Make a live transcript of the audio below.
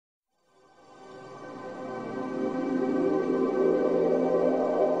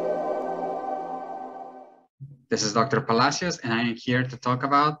This is Dr. Palacios, and I am here to talk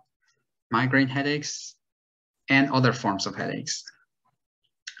about migraine headaches and other forms of headaches.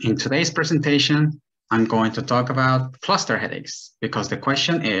 In today's presentation, I'm going to talk about cluster headaches because the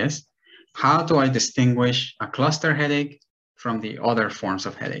question is, how do I distinguish a cluster headache from the other forms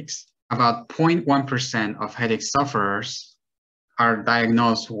of headaches? About 0.1% of headache sufferers are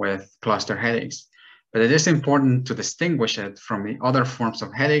diagnosed with cluster headaches, but it is important to distinguish it from the other forms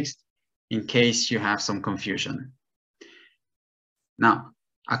of headaches in case you have some confusion. Now,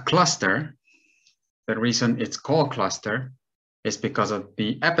 a cluster, the reason it's called cluster is because of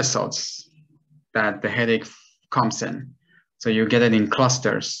the episodes that the headache comes in. So you get it in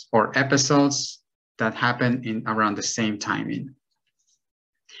clusters or episodes that happen in around the same timing.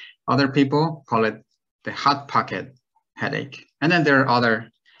 Other people call it the hot pocket headache. And then there are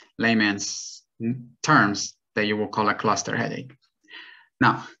other layman's terms that you will call a cluster headache.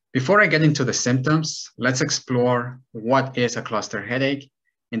 Now, before I get into the symptoms, let's explore what is a cluster headache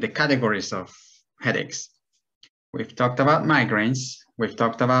in the categories of headaches. We've talked about migraines, we've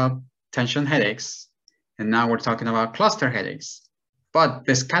talked about tension headaches, and now we're talking about cluster headaches. But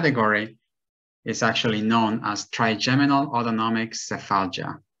this category is actually known as Trigeminal Autonomic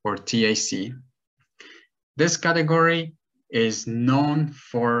Cephalgia, or TAC. This category is known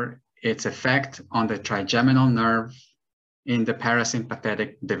for its effect on the trigeminal nerve in the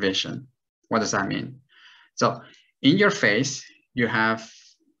parasympathetic division. What does that mean? So in your face, you have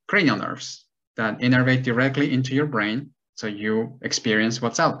cranial nerves that innervate directly into your brain, so you experience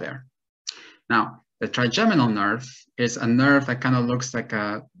what's out there. Now, the trigeminal nerve is a nerve that kind of looks like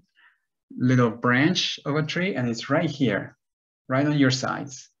a little branch of a tree, and it's right here, right on your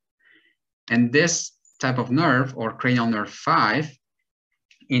sides. And this type of nerve, or cranial nerve 5,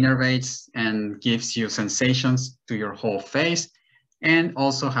 innervates and gives you sensations to your whole face and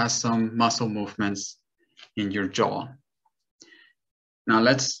also has some muscle movements in your jaw. Now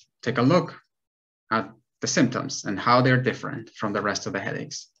let's take a look at the symptoms and how they're different from the rest of the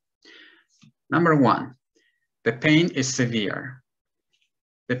headaches. Number 1, the pain is severe.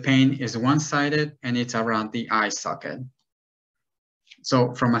 The pain is one-sided and it's around the eye socket.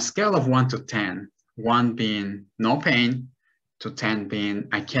 So from a scale of 1 to 10, 1 being no pain, to 10 being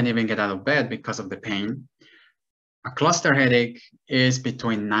I can't even get out of bed because of the pain, a cluster headache is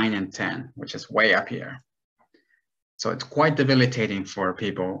between 9 and 10, which is way up here. So it's quite debilitating for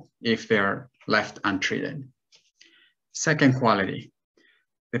people if they're left untreated. Second quality,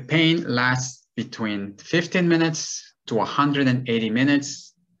 the pain lasts between 15 minutes to 180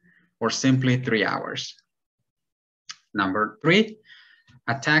 minutes or simply 3 hours. Number 3,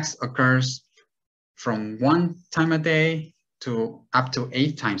 attacks occurs from 1 time a day to up to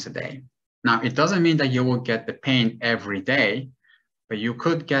 8 times a day. Now, it doesn't mean that you will get the pain every day, but you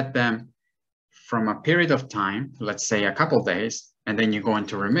could get them from a period of time, let's say a couple days, and then you go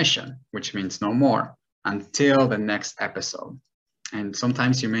into remission, which means no more until the next episode. And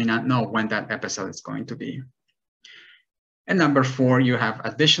sometimes you may not know when that episode is going to be. And number 4, you have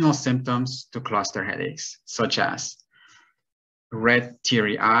additional symptoms to cluster headaches, such as red,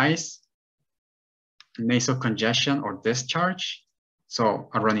 teary eyes, nasal congestion or discharge, so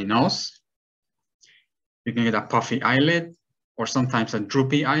a runny nose. You can get a puffy eyelid or sometimes a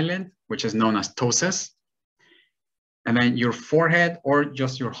droopy eyelid, which is known as ptosis. And then your forehead or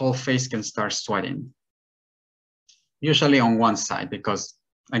just your whole face can start sweating, usually on one side because,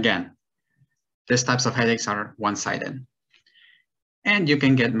 again, these types of headaches are one-sided. And you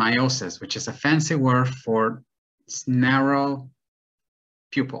can get miosis, which is a fancy word for narrow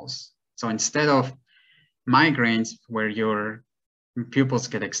pupils. So instead of migraines where your pupils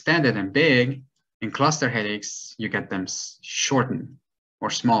get extended and big, in cluster headaches, you get them shortened or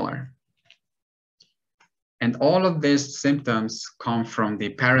smaller. And all of these symptoms come from the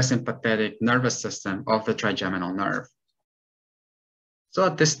parasympathetic nervous system of the trigeminal nerve. So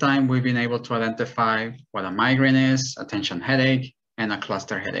at this time, we've been able to identify what a migraine is, a tension headache, and a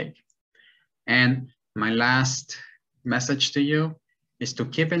cluster headache. And my last message to you is to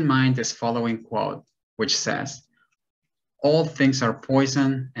keep in mind this following quote, which says, all things are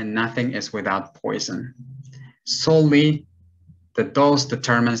poison and nothing is without poison. Solely the dose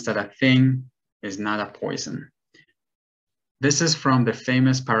determines that a thing is not a poison. This is from the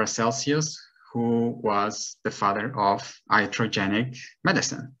famous Paracelsus, who was the father of iatrogenic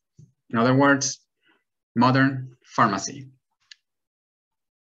medicine. In other words, modern pharmacy.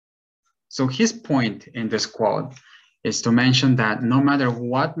 So his point in this quote is to mention that no matter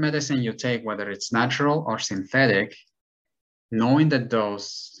what medicine you take, whether it's natural or synthetic, knowing the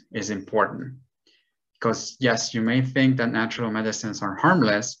dose is important. Because yes, you may think that natural medicines are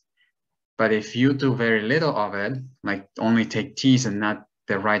harmless, But if you do very little of it, like only take teas and not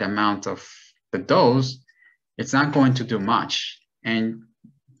the right amount of the dose, it's not going to do much. And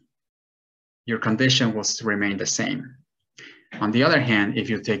your condition will remain the same. On the other hand,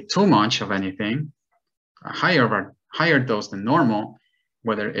 if you take too much of anything, a higher dose than normal,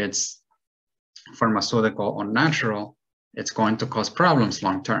 whether it's pharmaceutical or natural, it's going to cause problems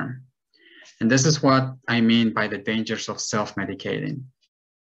long term. And this is what I mean by the dangers of self-medicating.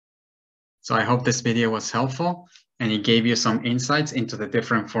 So I hope this video was helpful and it gave you some insights into the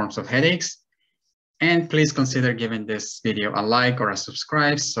different forms of headaches. And please consider giving this video a like or a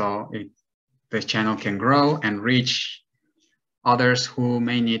subscribe so the channel can grow and reach others who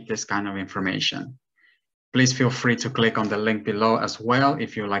may need this kind of information. Please feel free to click on the link below as well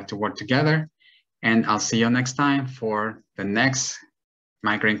if you like to work together. And I'll see you next time for the next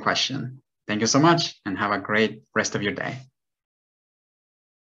migraine question. Thank you so much and have a great rest of your day.